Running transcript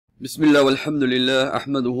Bismillah walhamdulillah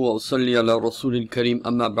ahmaduhu wa usalli ala rasulil kareem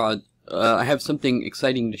amma ba'd. I have something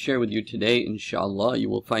exciting to share with you today, inshallah.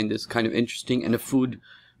 You will find this kind of interesting and a food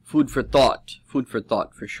for thought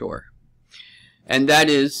for sure. And that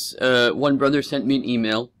is, one brother sent me an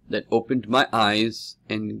email that opened my eyes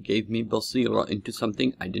and gave me basira into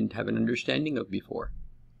something I didn't have an understanding of before.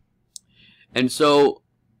 And so,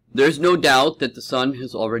 there's no doubt that the sun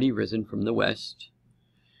has already risen from the west.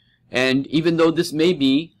 And even though this may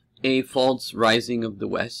be a false rising of the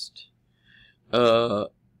west,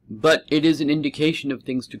 but it is an indication of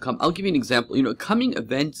things to come. I'll give you an example. You know, coming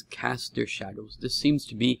events cast their shadows. This seems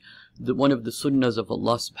to be one of the sunnahs of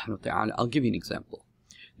Allah subhanahu wa ta'ala. I'll give you an example.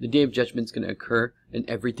 The day of judgment is going to occur, and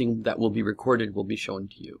everything that will be recorded will be shown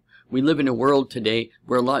to you. We live in a world today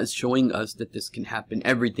where Allah is showing us that this can happen.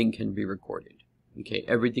 Everything can be recorded. Okay,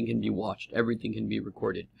 everything can be watched, everything can be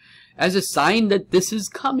recorded. As a sign that this is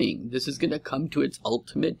coming, this is going to come to its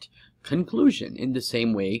ultimate conclusion. In the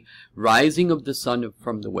same way, rising of the sun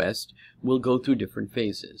from the west will go through different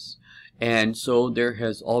phases. And so there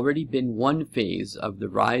has already been one phase of the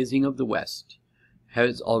rising of the west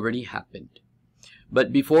has already happened.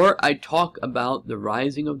 But before I talk about the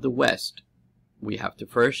rising of the west, we have to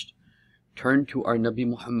first turn to our Nabi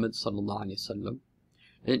Muhammad sallallahu alaihi wasallam.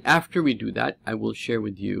 And after we do that, I will share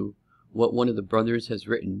with you what one of the brothers has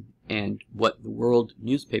written and what the world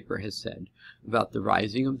newspaper has said about the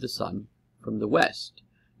rising of the sun from the west.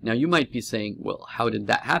 Now you might be saying, well, how did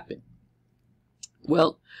that happen?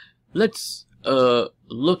 Well, let's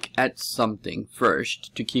look at something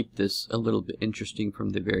first to keep this a little bit interesting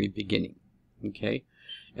from the very beginning. Okay?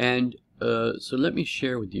 And so let me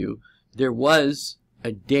share with you, there was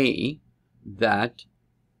a day that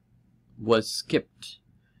was skipped.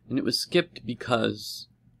 And it was skipped because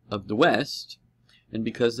of the west and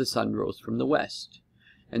because the sun rose from the west.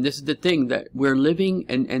 And this is the thing that we're living,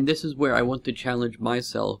 and this is where I want to challenge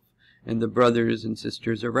myself and the brothers and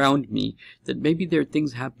sisters around me, that maybe there are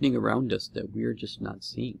things happening around us that we're just not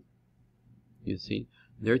seeing. You see,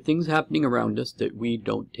 there are things happening around us that we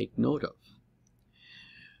don't take note of.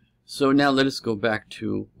 So now let us go back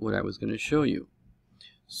to what I was going to show you.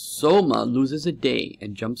 Soma loses a day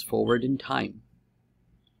and jumps forward in time.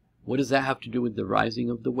 What does that have to do with the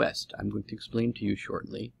rising of the west? I'm going to explain to you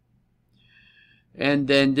shortly. And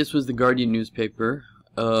then this was the Guardian newspaper.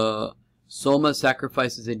 Soma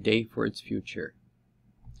sacrifices a day for its future.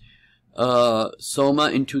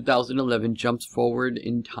 Soma in 2011 jumps forward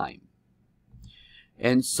in time.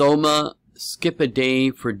 And Soma skip a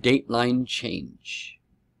day for dateline change.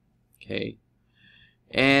 Okay.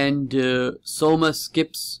 And Soma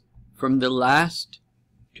skips from the last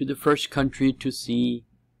to the first country to see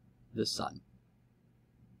the sun.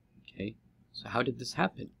 Okay, so how did this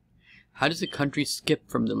happen? How does a country skip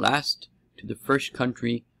from the last to the first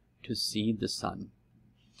country to see the sun?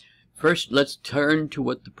 First, let's turn to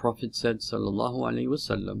what the Prophet said sallallahu alaihi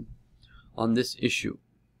wasallam on this issue.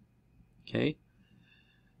 Okay,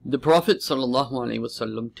 the Prophet sallallahu alaihi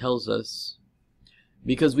wasallam tells us,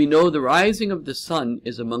 because we know the rising of the sun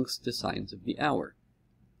is amongst the signs of the hour,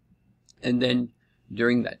 and then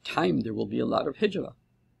during that time there will be a lot of hijrah.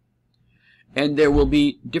 And there will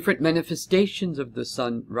be different manifestations of the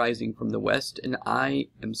sun rising from the west. And I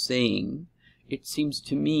am saying, it seems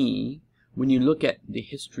to me, when you look at the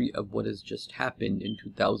history of what has just happened in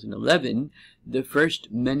 2011, the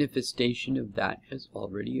first manifestation of that has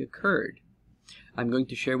already occurred. I'm going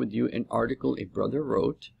to share with you an article a brother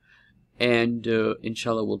wrote, and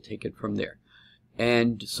inshallah we'll take it from there.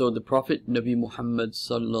 And so the Prophet Nabi Muhammad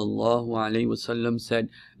sallallahu alaihi wasallam said,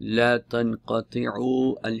 "La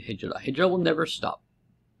tanqati'u al-hijra." Hijra will never stop,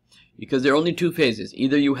 because there are only two phases.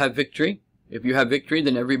 Either you have victory. If you have victory,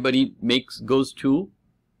 then everybody goes to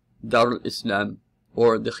Darul Islam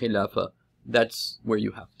or the Khilafah. That's where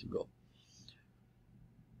you have to go.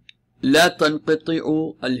 La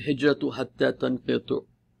tanqati'u al-hijratu hatta tanqitu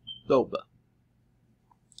tawbah.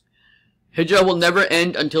 Hijra will never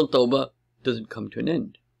end until Tawbah doesn't come to an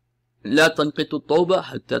end. لا تنقط الطوبة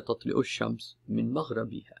حتى تطلع الشمس من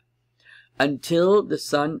مغربها. Until the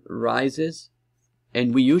sun rises,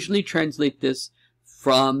 and we usually translate this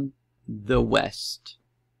from the west.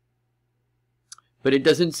 But it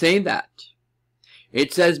doesn't say that.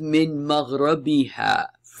 It says min maghrabiha,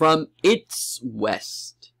 from its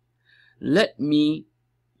west. Let me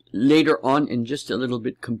later on in just a little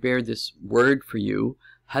bit compare this word for you.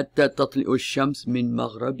 حتى تطلع الشمس من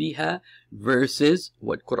مغربها versus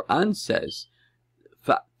what Quran says.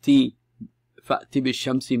 فأتي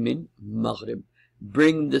بالشمس من مغرب.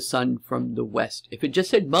 Bring the sun from the west. If it just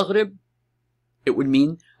said Maghrib, it would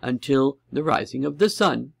mean until the rising of the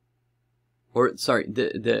sun. or sorry,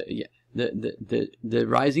 the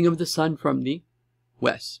rising of the sun from the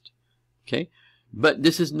west. Okay, but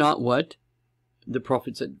this is not what the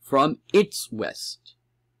Prophet said, from its west.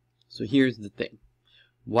 So here's the thing.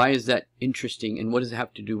 Why is that interesting, and what does it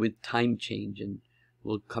have to do with time change? And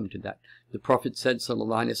we'll come to that. The Prophet said,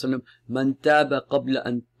 sallallahu alaihi wasallam, "Man taba qabla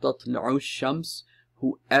an tatla'u ash-shams,"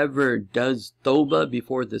 whoever does tawbah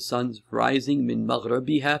before the sun's rising, min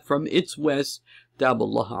maghribiha, from its west,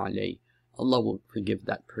 taballahu alayhi, Allah will forgive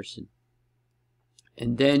that person.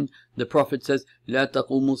 And then the Prophet says, "La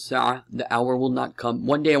taqumu as-sa'a," the hour will not come.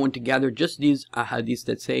 One day I want to gather just these ahadiths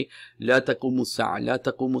that say, "La taqumu as-sa'a, la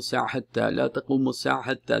taqumu as-sa'a hatta, la taqumu as-sa'a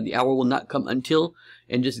hatta," the hour will not come until,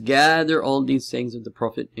 and just gather all these sayings of the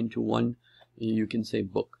Prophet into one, you can say,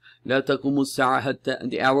 book. "La taqumu as-sa'a hatta," and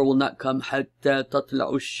the hour will not come, hatta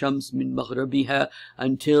tatla'u ash-shams min maghribiha,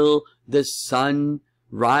 until the sun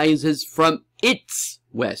rises from its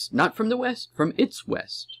west, not from the west, from its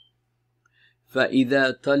west.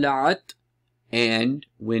 فَإِذَا طَلَعَتْ, and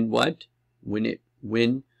when what? When the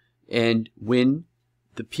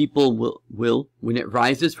people will, when it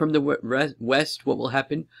rises from the west, what will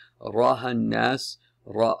happen? رَاهَا النَّاسِ,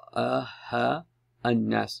 رَآهَا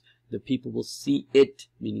النَّاسِ, the people will see it,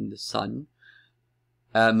 meaning the sun.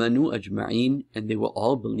 آمَنُوا أَجْمَعِينَ, and they will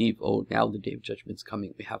all believe. Oh, now the day of judgment is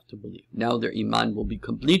coming, we have to believe. Now their iman will be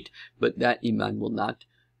complete, but that iman will not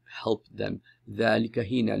help them. ذَلِكَ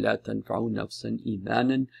حِينَ لَا تَنْفَعُ نَفْسًا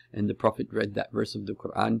إِيمَانًا, and the Prophet read that verse of the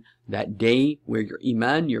Quran, that day where your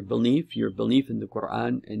iman, your belief in the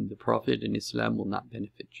Quran and the Prophet and Islam will not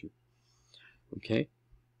benefit you. Okay?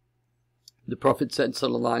 The Prophet said,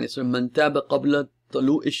 sallallahu alaihi wasallam, "Man taba qabla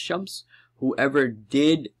tulu' ash-shams," whoever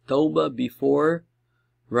did tawbah before,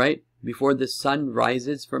 right, before the sun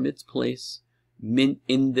rises from its place, in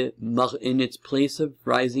its place of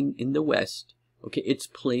rising in the west. Okay, its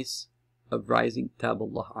place of rising,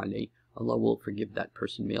 taballah alayhi, Allah will forgive that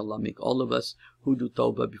person. May Allah make all of us who do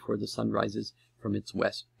tawbah before the sun rises from its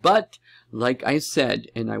west. But, like I said,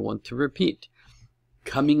 and I want to repeat,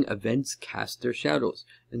 coming events cast their shadows.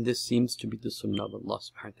 And this seems to be the sunnah of Allah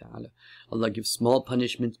subhanahu wa ta'ala. Allah gives small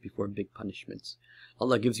punishments before big punishments.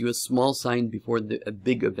 Allah gives you a small sign before a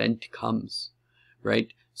big event comes.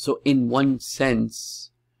 Right? So in one sense,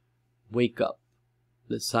 wake up.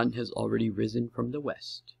 The sun has already risen from the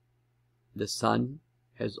west. The sun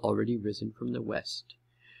has already risen from the west.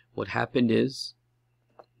 What happened is,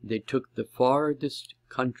 they took the farthest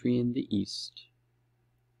country in the east,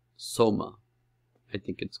 Soma, I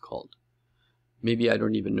think it's called. Maybe I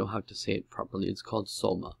don't even know how to say it properly. It's called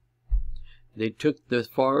Soma. They took the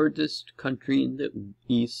farthest country in the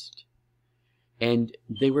east, and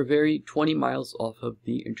they were 20 miles off of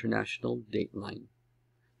the international date line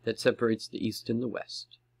that separates the east and the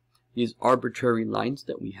west. These arbitrary lines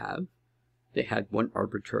that we have, they had one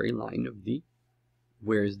arbitrary line of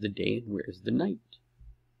where is the day and where is the night.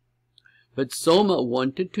 But Soma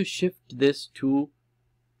wanted to shift this to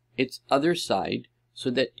its other side so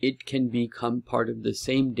that it can become part of the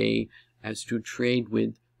same day as to trade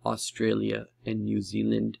with Australia and New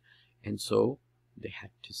Zealand, and so they had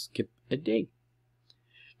to skip a day.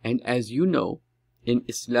 And as you know, in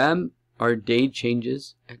Islam, our day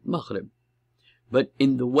changes at Maghrib. But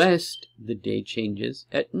in the West, the day changes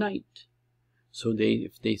at night. So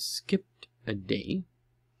if they skipped a day,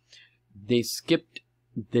 they skipped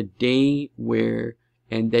the day where,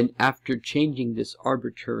 and then after changing this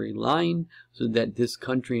arbitrary line so that this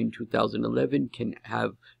country in 2011 can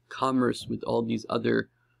have commerce with all these other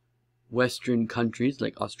Western countries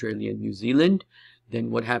like Australia and New Zealand,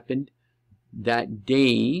 then what happened? That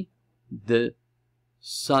day, the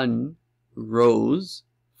sun rose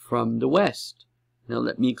from the west. Now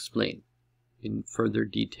let me explain in further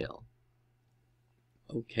detail.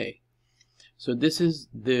 Okay, so this is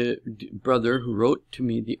the brother who wrote to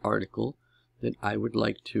me the article that I would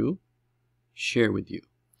like to share with you.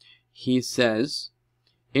 He says,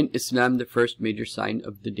 in Islam, the first major sign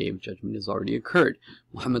of the Day of Judgment has already occurred.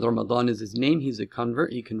 Muhammad Ramadan is his name. He's a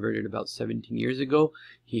convert. He converted about 17 years ago.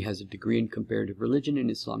 He has a degree in comparative religion and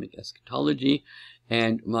Islamic eschatology.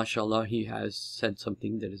 And mashallah, he has said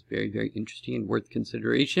something that is very, very interesting and worth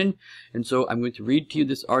consideration. And so I'm going to read to you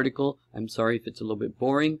this article. I'm sorry if it's a little bit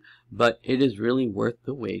boring, but it is really worth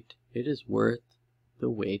the wait. It is worth the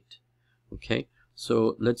wait. Okay,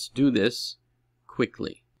 so let's do this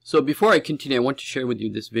quickly. So before I continue, I want to share with you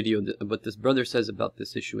this video, what this brother says about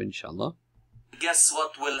this issue, inshallah. Guess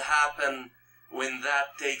what will happen when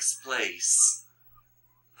that takes place?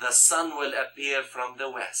 The sun will appear from the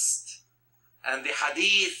west. And the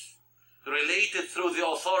hadith related through the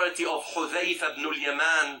authority of Hudhayfa ibn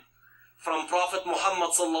al-Yaman from Prophet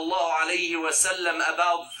Muhammad sallallahu alayhi wasallam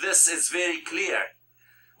about this is very clear.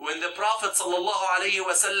 When the Prophet sallallahu alayhi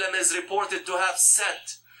wasallam is reported to have said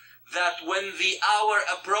that when the hour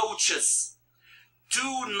approaches,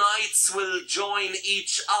 two nights will join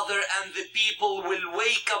each other and the people will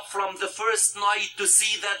wake up from the first night to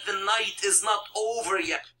see that the night is not over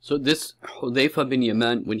yet. So this Hudayfa bin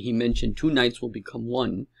Yaman, when he mentioned 2 nights will become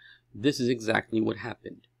 1, this is exactly what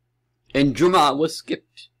happened. And Jum'ah was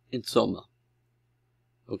skipped in Soma.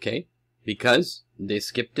 Okay? Because they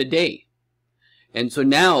skipped a day. And so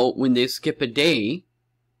now, when they skip a day,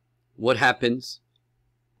 what happens?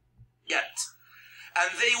 Yet.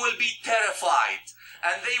 And they will be terrified.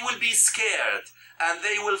 And they will be scared. And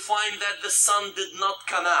they will find that the sun did not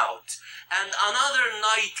come out. And another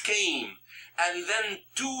night came. And then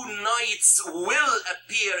 2 nights will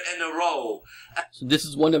appear in a row. So this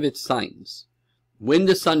is one of its signs. When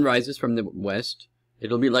the sun rises from the west,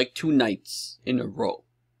 it'll be like 2 nights in a row.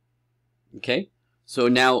 Okay? So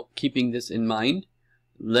now, keeping this in mind,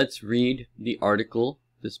 let's read the article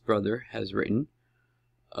this brother has written.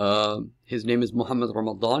 His name is Muhammad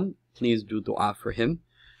Ramadan. Please do dua for him.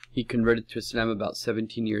 He converted to Islam about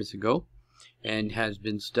 17 years ago and has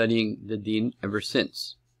been studying the deen ever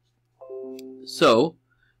since. So,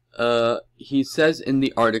 he says in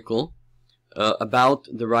the article about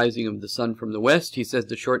the rising of the sun from the west, he says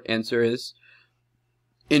the short answer is,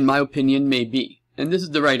 in my opinion, may be. And this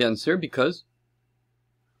is the right answer because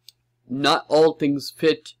not all things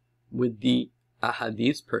fit with the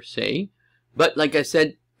ahadith per se, but like I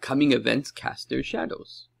said, coming events cast their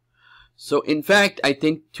shadows. So in fact, I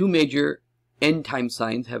think 2 major end time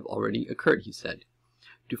signs have already occurred, he said.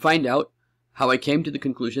 To find out how I came to the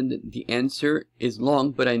conclusion that the answer is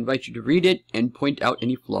long, but I invite you to read it and point out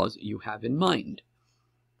any flaws you have in mind.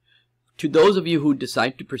 To those of you who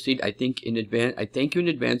decide to proceed, I thank you in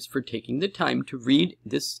advance for taking the time to read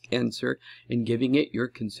this answer and giving it your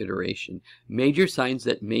consideration. Major signs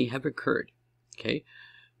that may have occurred. Okay,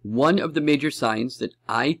 one of the major signs that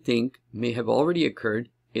I think may have already occurred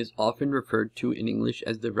is often referred to in English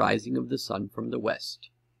as the rising of the sun from the west.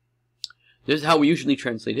 This is how we usually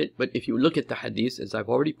translate it, but if you look at the hadith, as I've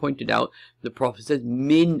already pointed out, the Prophet says,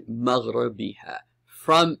 min maghribiha,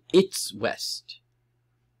 from its west.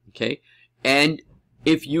 Okay, and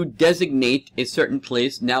if you designate a certain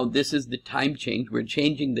place, now this is the time change, we're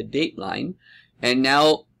changing the date line, and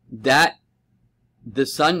now that the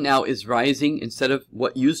sun now is rising, instead of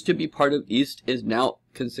what used to be part of east is now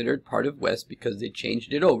considered part of west because they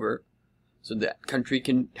changed it over, so that country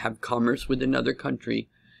can have commerce with another country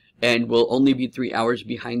and will only be 3 hours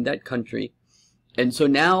behind that country. And so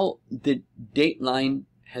now the date line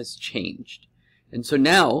has changed, and so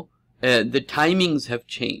now the timings have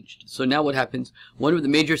changed. So now what happens? One of the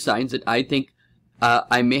major signs that I think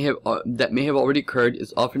that may have already occurred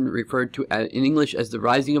is often referred to in English as the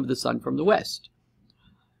rising of the sun from the west.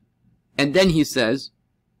 And then he says,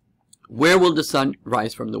 where will the sun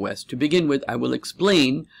rise from the west? To begin with, I will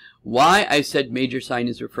explain why I said major sign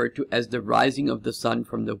is referred to as the rising of the sun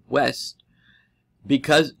from the west,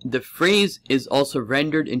 because the phrase is also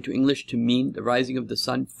rendered into English to mean the rising of the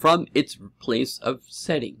sun from its place of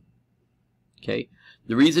setting. Okay,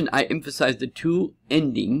 the reason I emphasize the 2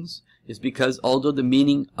 endings is because although the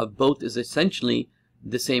meaning of both is essentially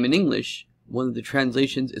the same in English, one of the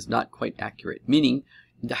translations is not quite accurate. Meaning,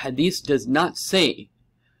 the hadith does not say,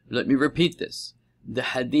 let me repeat this, the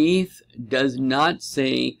hadith does not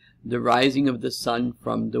say the rising of the sun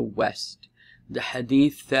from the west. The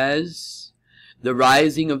hadith says the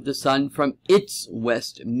rising of the sun from its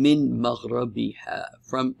west, min maghribiha,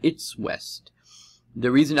 from its west.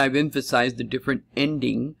 The reason I've emphasized the different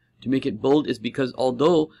ending to make it bold is because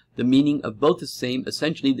although the meaning of both is same,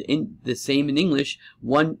 essentially the same in English,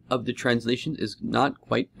 one of the translations is not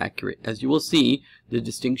quite accurate. As you will see, the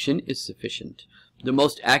distinction is sufficient. The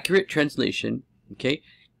most accurate translation, okay,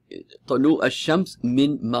 طلوع الشمس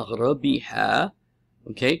من مغربها,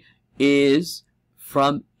 okay, is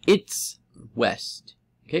from its west,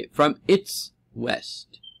 okay, from its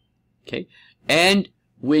west, okay, and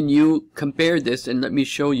when you compare this, and let me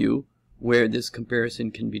show you where this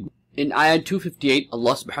comparison can be. In Ayah 258,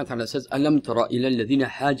 Allah subhanahu wa ta'ala says, أَلَمْ تَرَ إِلَى الَّذِينَ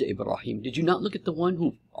حَاجَ إِبْرَاهِيمَ. Did you not look at the one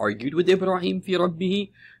who argued with Ibrahim fi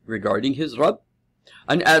Rabbihi, regarding his Rabb?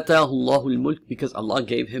 أَنْ آتَاهُ اللَّهُ الْمُلْكِ, because Allah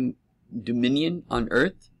gave him dominion on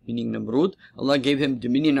earth, meaning Namrud. Allah gave him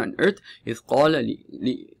dominion on earth. إِذْ قَالَ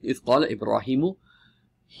إِبْرَاهِيمُ,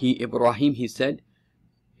 he said,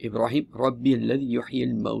 Ibrahim, رَبِّي الَّذِي يُحْيِي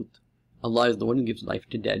الْمَوْتِ. Allah is the one who gives life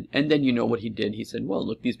to dead. And then you know what he did. He said, well,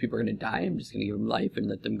 look, these people are going to die. I'm just going to give them life and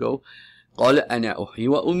let them go. قال أنا أحيي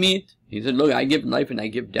وأميت. He said, look, I give life and I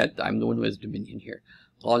give death. I'm the one who has dominion here.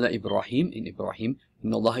 قال إبراهيم, in Ibrahim,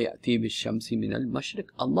 إن الله يأتي بالشمس من المشرق.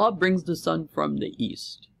 Allah brings the sun from the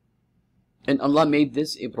east. And Allah made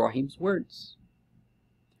this Ibrahim's words.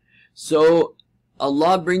 So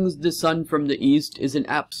Allah brings the sun from the east is an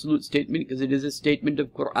absolute statement because it is a statement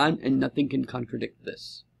of Quran and nothing can contradict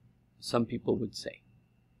this. Some people would say.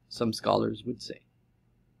 Some scholars would say.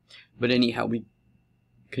 But anyhow, we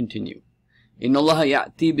continue. إن الله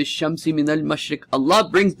يأتي بالشمس من المشرق. Allah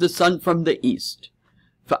brings the sun from the east.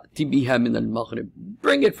 فأتي بها من المغرب.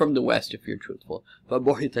 Bring it from the west if you're truthful.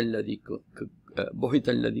 فبهت الذي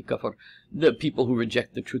كفر. The people who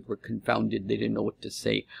reject the truth were confounded. They didn't know what to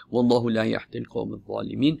say. والله لا يهدي القوم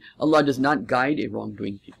الظالمين. Allah does not guide a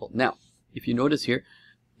wrongdoing people. Now, if you notice here,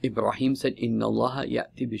 Ibrahim said, إن الله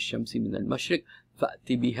يأتي بالشمس من المشرق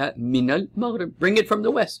فأتي بها من المغرب. Bring it from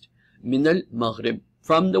the west. من المغرب.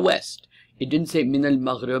 From the west. It didn't say من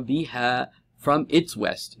المغربها, from its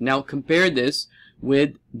west. Now compare this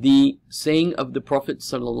with the saying of the Prophet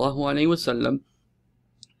sallallahu alaihi wasallam,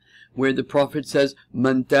 where the Prophet says,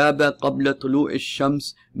 "Man taba qabla tulu'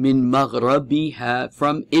 ash-shams min maghrabiha,"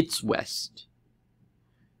 from its west.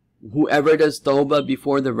 Whoever does tawbah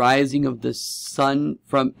before the rising of the sun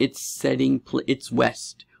from its setting, its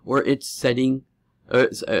west, or its setting,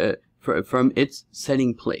 from its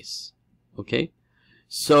setting place. Okay,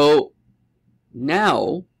 so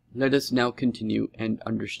now let us now continue and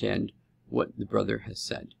understand what the brother has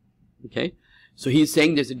said. Okay, so he's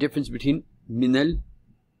saying there's a difference between minal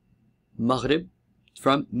maghrib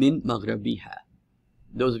from min maghrabiha.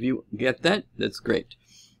 Those of you get that? That's great.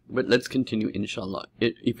 But let's continue, inshallah.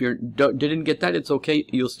 If you didn't get that, it's okay.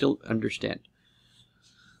 You'll still understand.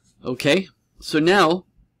 Okay, so now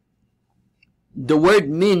the word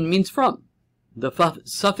min means from. The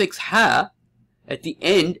suffix ha at the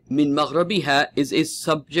end, min maghrabiha, is a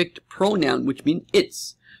subject pronoun which means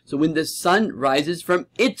its. So when the sun rises from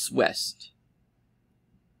its west,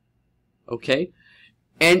 okay,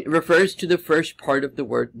 and refers to the first part of the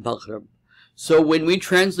word maghrib. So when we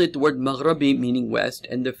translate the word maghrabi, meaning west,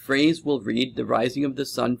 and the phrase will read the rising of the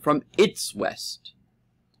sun from its west,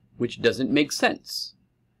 which doesn't make sense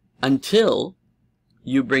until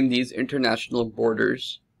you bring these international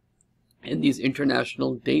borders and these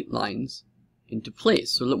international date lines into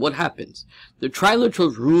place. So what happens? The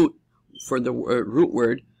triliteral root for the root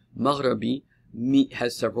word maghrabi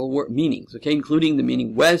has several meanings, okay, including the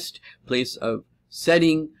meaning west, place of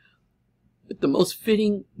setting. But the most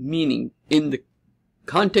fitting meaning in the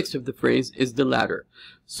context of the phrase is the latter.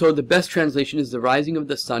 So the best translation is the rising of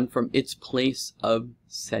the sun from its place of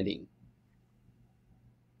setting.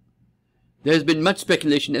 There has been much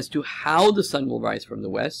speculation as to how the sun will rise from the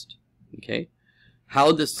west, okay,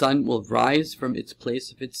 how the sun will rise from its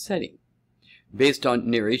place of its setting, based on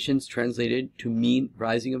narrations translated to mean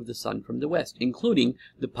rising of the sun from the west, including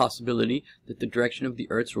the possibility that the direction of the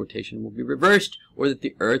Earth's rotation will be reversed, or that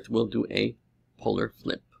the Earth will do a polar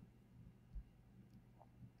flip.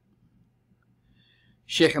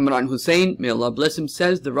 Sheikh Imran Hussein, may Allah bless him,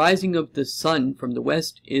 says the rising of the sun from the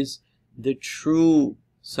west is the true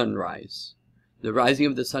sunrise. The rising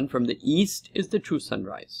of the sun from the east is the true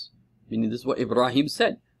sunrise. Meaning this is what Ibrahim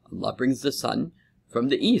said. Allah brings the sun from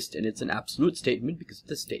the east, and it's an absolute statement because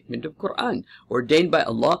it's a statement of Quran, ordained by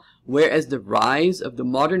Allah, whereas the rise of the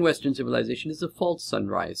modern Western civilization is a false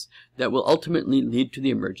sunrise that will ultimately lead to the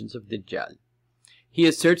emergence of Dajjal. He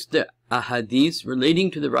asserts the ahadith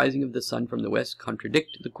relating to the rising of the sun from the west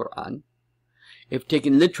contradict the Quran, if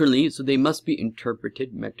taken literally, so they must be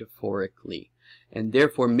interpreted metaphorically, and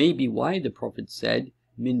therefore may be why the Prophet said,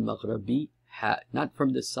 min maghrabi ha, not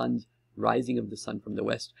from the sun's rising of the sun from the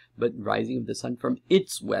west, but rising of the sun from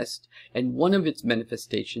its west, and one of its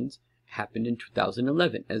manifestations happened in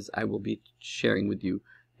 2011, as I will be sharing with you,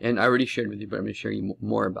 and I already shared with you, but I'm going to share you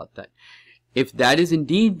more about that. If that is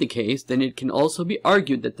indeed the case, then it can also be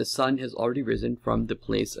argued that the sun has already risen from the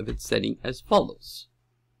place of its setting as follows.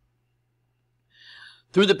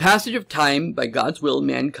 Through the passage of time, by God's will,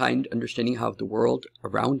 mankind, understanding how the world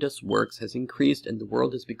around us works, has increased, and the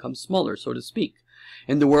world has become smaller, so to speak.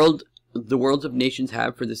 And the worlds of nations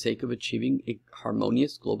have, for the sake of achieving a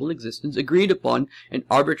harmonious global existence, agreed upon an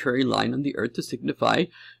arbitrary line on the earth to signify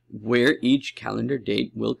where each calendar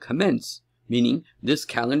date will commence. Meaning, this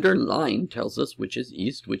calendar line tells us which is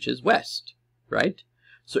east, which is west, right?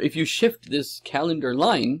 So if you shift this calendar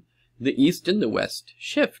line, the east and the west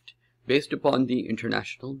shift based upon the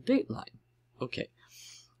international date line. Okay,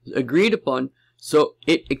 agreed upon. So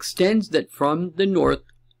it extends that from the north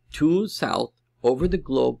to south over the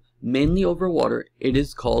globe, mainly over water. It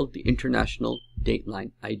is called the international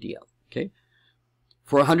dateline ideal. Okay?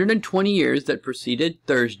 For 120 years that preceded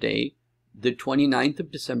Thursday, the 29th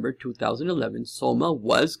of December 2011, Soma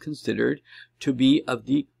was considered to be of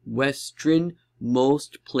the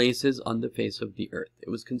westernmost places on the face of the earth. It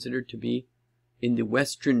was considered to be in the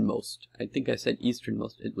westernmost. I think I said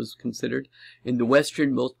easternmost. It was considered in the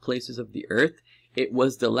westernmost places of the earth. It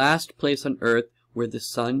was the last place on earth where the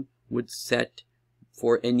sun would set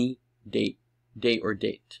for any day or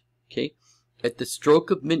date. Okay? At the stroke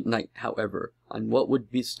of midnight, however, on what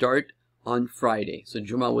would be start on Friday, so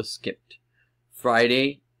Jummah was skipped,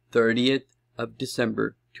 Friday, 30th of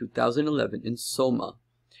December 2011 in Soma,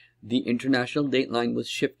 the international dateline was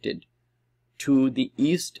shifted to the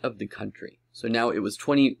east of the country. So now it was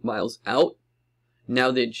 20 miles out.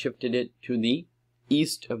 Now they'd shifted it to the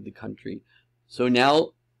east of the country. So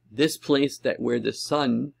now this place where the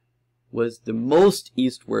sun was the most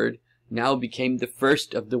eastward now became the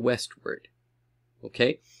first of the westward.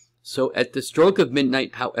 Okay? So at the stroke of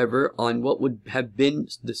midnight, however, on what would have been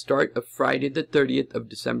the start of Friday the 30th of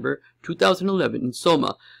December 2011 in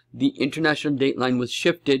Soma, the international dateline was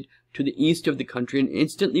shifted to the east of the country and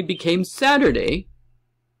instantly became Saturday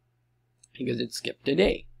because it skipped a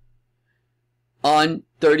day. On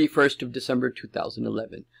 31st of December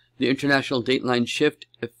 2011, the international dateline shift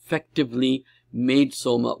effectively made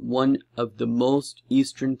Soma one of the most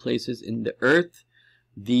eastern places in the earth,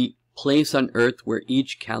 the place on earth where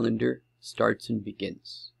each calendar starts and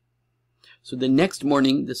begins. So the next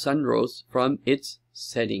morning, the sun rose from its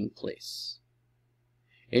setting place.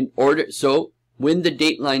 So when the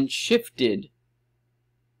dateline shifted,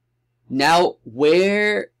 now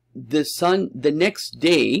where the next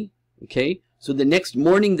day, okay, so the next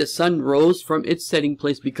morning the sun rose from its setting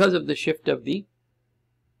place because of the shift of the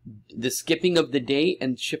skipping of the day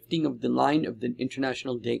and shifting of the line of the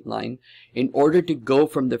international dateline, in order to go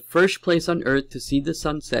from the first place on earth to see the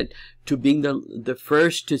sunset to being the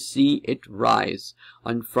first to see it rise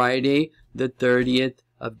on Friday the 30th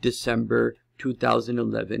of December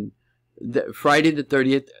 2011. Friday the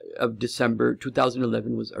 30th of December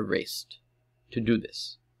 2011 was erased to do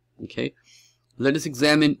this. Okay, let us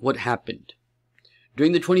examine what happened.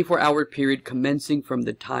 During the 24-hour period commencing from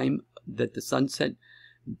the time that the sun set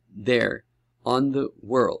there on the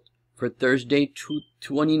world for Thursday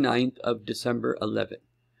 29th of December 11,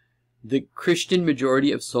 the Christian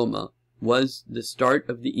majority of Soma was the start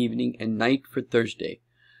of the evening and night for Thursday,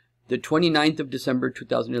 the 29th of December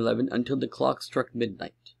 2011, until the clock struck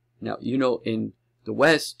midnight. Now, you know, in the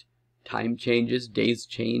West, time changes, days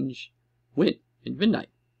change. When? In midnight.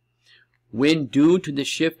 When, due to the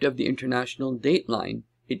shift of the international dateline,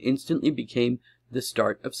 it instantly became the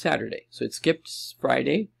start of Saturday. So it skipped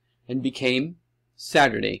Friday and became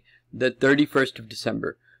Saturday, the 31st of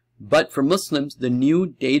December. But for Muslims, the new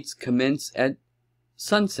dates commence at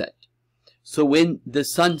sunset. So when the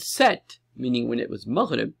sun set, meaning when it was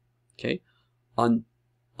Maghrib, okay, on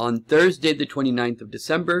Thursday the 29th of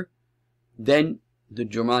December, then the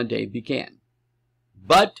Jummah day began.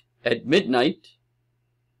 But at midnight,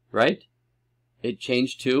 right, it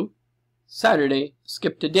changed to Saturday,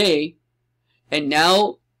 skipped a day, and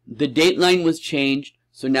now the dateline was changed.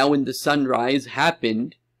 So now when the sunrise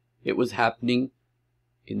happened, it was happening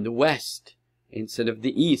in the west instead of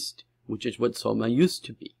the east, which is what Soma used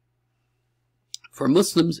to be. For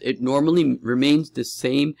Muslims, it normally remains the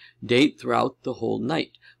same date throughout the whole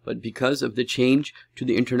night. But because of the change to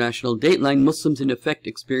the international dateline, Muslims in effect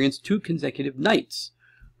experience 2 consecutive nights,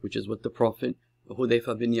 which is what the Prophet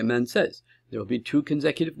Hudayfa bin Yaman says. There will be 2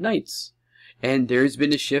 consecutive nights. And there's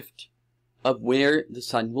been a shift of where the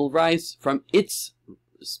sun will rise. From its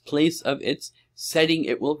place of its setting,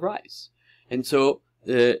 it will rise. And so,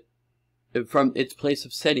 from its place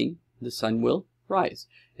of setting, the sun will rise.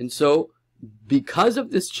 And so, because of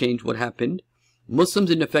this change, what happened? Muslims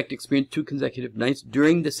in effect experienced 2 consecutive nights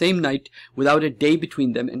during the same night without a day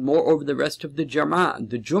between them, and moreover the rest of the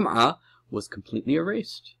Jum'ah was completely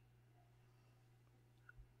erased.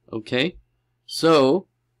 Okay? So,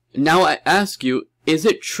 now I ask you, is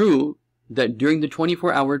it true that during the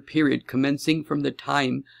 24-hour period commencing from the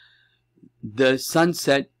time the sun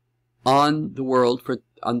set on the world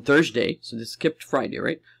on Thursday, so this skipped Friday,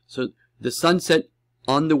 right? So the sun set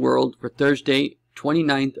on the world for Thursday,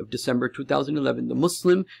 29th of December 2011, the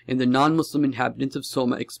Muslim and the non-Muslim inhabitants of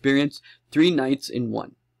Soma experienced 3 nights in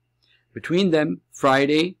one. Between them,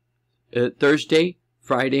 Thursday,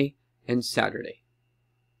 Friday, and Saturday.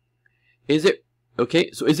 Is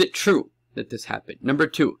it true that this happened? Number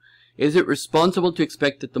 2, is it responsible to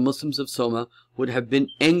expect that the Muslims of Soma would have been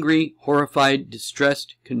angry, horrified,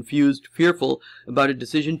 distressed, confused, fearful about a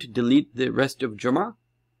decision to delete the rest of Jummah?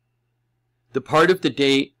 The part of the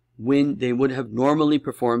day when they would have normally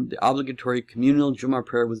performed the obligatory communal Jummah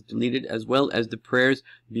prayer was deleted, as well as the prayers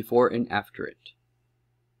before and after it.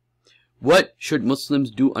 What should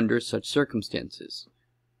Muslims do under such circumstances?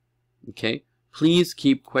 Okay, please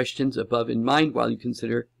keep questions above in mind while you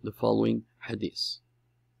consider the following hadith.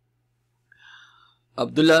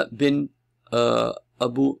 Abdullah bin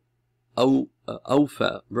Abu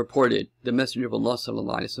Awfa reported, the Messenger of Allah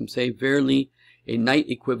ﷺ say, verily, a night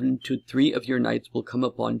equivalent to 3 of your nights will come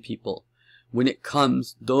upon people. When it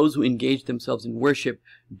comes, those who engage themselves in worship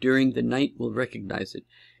during the night will recognize it.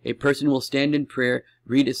 A person will stand in prayer,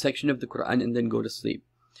 read a section of the Quran, and then go to sleep.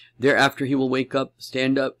 Thereafter he will wake up,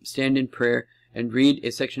 stand in prayer, and read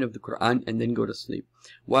a section of the Quran, and then go to sleep.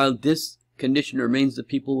 While this condition remains, the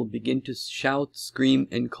people will begin to shout, scream,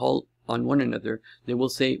 and call on one another. They will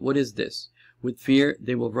say, "What is this?" With fear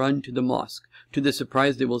they will run to the mosque. To their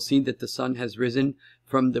surprise they will see that the sun has risen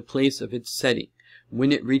from the place of its setting.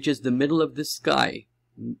 When it reaches the middle of the sky,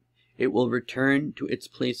 it will return to its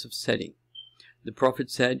place of setting. The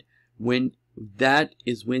Prophet said, that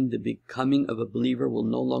is when the becoming of a believer will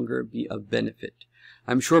no longer be of benefit.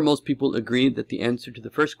 I'm sure most people agree that the answer to the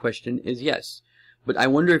first question is yes, but I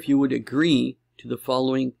wonder if you would agree to the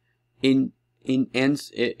following in answer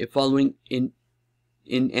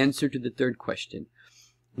to the third question.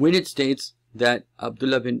 When it states that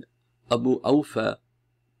Abdullah bin Abu Awfa,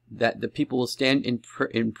 that the people will stand in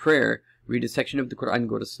prayer, read a section of the Quran,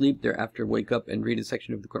 go to sleep, thereafter wake up and read a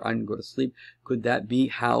section of the Quran and go to sleep, could that be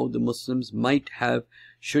how the Muslims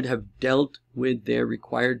should have dealt with their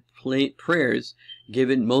required prayers,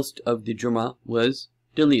 given most of the Jummah was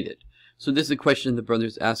deleted? So this is a question the brother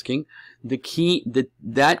is asking. The key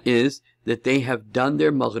that is that they have done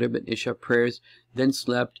their Maghrib and Isha prayers, then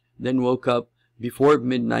slept, then woke up before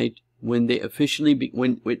midnight when it officially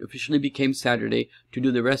became Saturday, to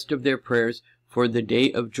do the rest of their prayers for the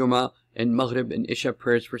day of Jummah and Maghrib and Isha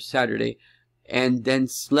prayers for Saturday, and then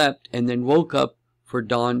slept and then woke up for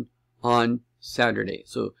dawn on Saturday.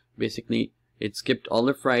 So basically it skipped all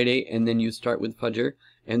of Friday, and then you start with Fajr,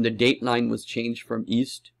 and the date line was changed from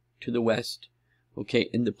east to the west. Okay,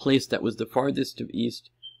 and the place that was the farthest of east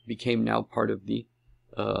became now part of the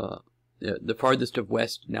farthest of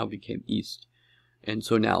west now became east. And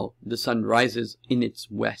so now the sun rises in its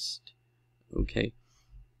west. Okay.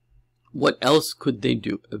 What else could they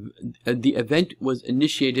do? The event was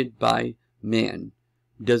initiated by man.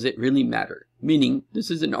 Does it really matter? Meaning,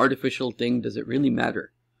 this is an artificial thing. Does it really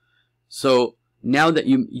matter? So now that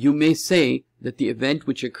you may say that the event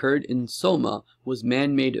which occurred in Soma was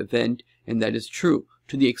man-made event, and that is true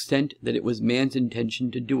to the extent that it was man's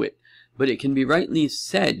intention to do it. But it can be rightly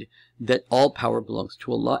said that all power belongs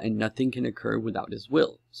to Allah, and nothing can occur without His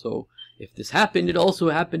will. So if this happened, it also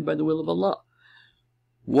happened by the will of Allah.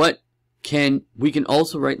 We can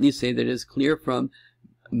also rightly say that it is clear from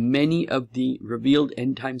many of the revealed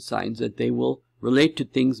end time signs that they will relate to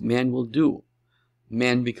things man will do.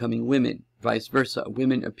 Man becoming women, vice versa,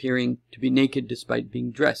 women appearing to be naked despite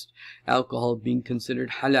being dressed, alcohol being considered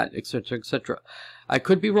halal, etc., etc. I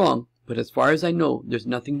could be wrong, but as far as I know, there's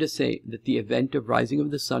nothing to say that the event of rising of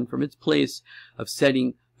the sun from its place of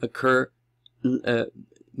setting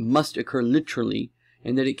must occur literally,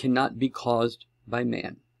 and that it cannot be caused by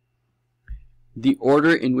man. The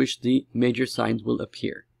order in which the major signs will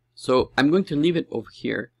appear. So I'm going to leave it over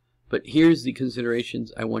here, but here's the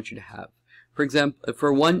considerations I want you to have. For example,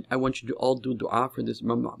 for one, I want you to all do dua for this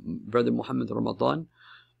brother Muhammad Ramadan,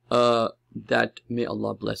 that may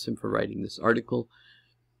Allah bless him for writing this article.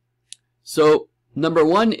 So number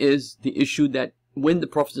one is the issue that when the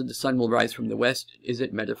Prophet said the sun will rise from the west, is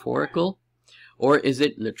it metaphorical or is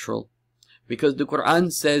it literal? Because the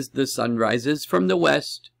Quran says the sun rises from the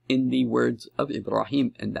west in the words of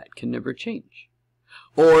Ibrahim, and that can never change.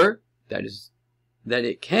 Or that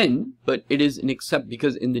it can, but it is an except,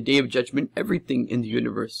 because in the day of judgment, everything in the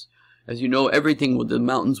universe, as you know, the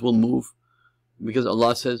mountains will move, because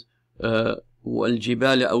Allah says,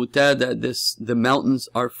 وَالْجِبَالَ أَوْتَادًا, the mountains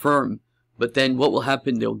are firm. But then what will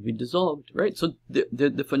happen? They will be dissolved, right? So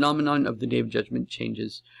the phenomenon of the day of judgment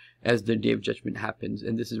changes as the day of judgment happens.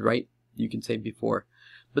 And this is right, you can say before.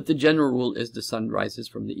 But the general rule is the sun rises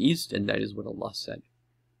from the east, and that is what Allah said.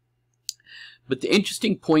 But the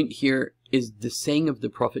interesting point here is the saying of the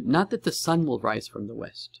Prophet, not that the sun will rise from the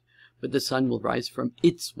west, but the sun will rise from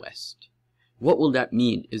its west. What will that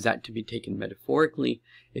mean? Is that to be taken metaphorically?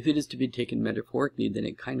 If it is to be taken metaphorically, then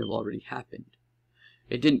it kind of already happened.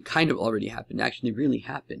 It didn't kind of already happen, it actually really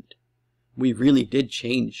happened. We really did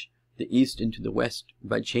change the east into the west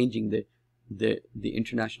by changing the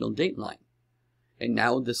international date line. And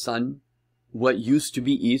now the sun, what used to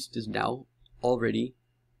be east, is now already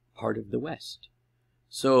part of the west.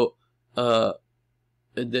 So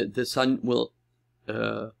the sun will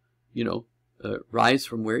rise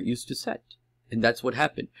from where it used to set, and that's what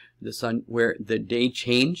happened. The sun, where the day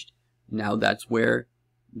changed, now that's where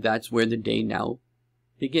the day now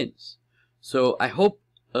begins. So I hope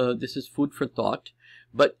this is food for thought,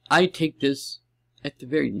 but I take this at the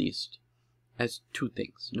very least as two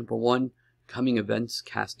things. Number one, coming events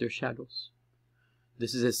cast their shadows.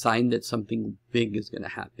 This is a sign that something big is going to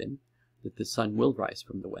happen, that the sun will rise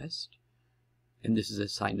from the west, and this is a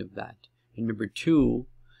sign of that. And number two,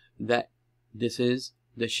 that this is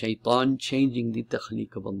the shaitan changing the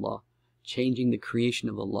takhliq of Allah, changing the creation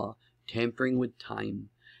of Allah, tampering with time,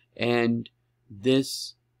 and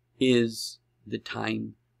this is the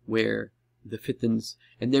time where the fitans,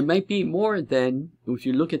 and there might be more than, if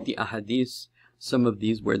you look at the ahadith, some of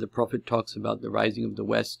these where the Prophet talks about the rising of the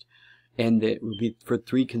west, and it will be for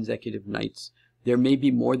 3 consecutive nights. There may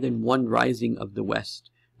be more than one rising of the west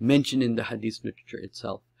mentioned in the hadith literature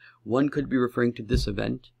itself. One could be referring to this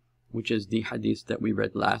event, which is the hadith that we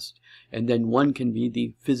read last, and then one can be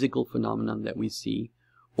the physical phenomenon that we see.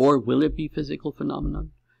 Or will it be physical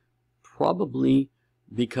phenomenon? Probably,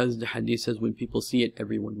 because the hadith says when people see it,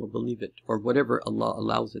 everyone will believe it, or whatever Allah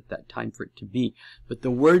allows at that time for it to be. But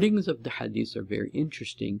the wordings of the hadith are very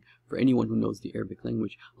interesting for anyone who knows the Arabic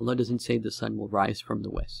language. Allah doesn't say the sun will rise from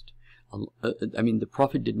the west. The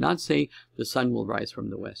Prophet did not say the sun will rise from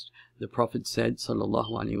the west. The Prophet said,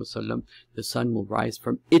 sallallahu alaihi wasallam, the sun will rise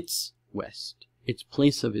from its west, its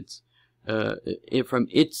place of its, from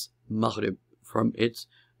its maghrib, from its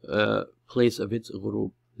place of its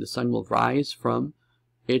ghurub. The sun will rise from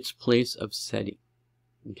its place of setting.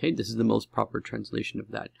 Okay, this is the most proper translation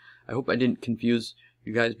of that. I hope I didn't confuse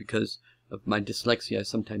you guys because of my dyslexia. I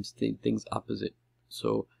sometimes think things opposite.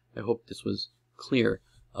 So I hope this was clear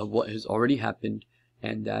of what has already happened,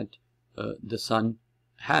 and that the sun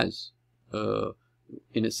has,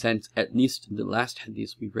 in a sense, at least the last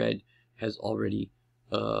hadith we read has already,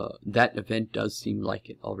 that event does seem like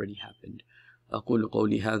it already happened. أقول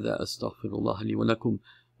قولي هذا أستغفر الله لي ولكم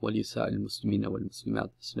ولسائر المسلمين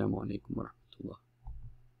والمسلمات. السلام عليكم ورحمة الله.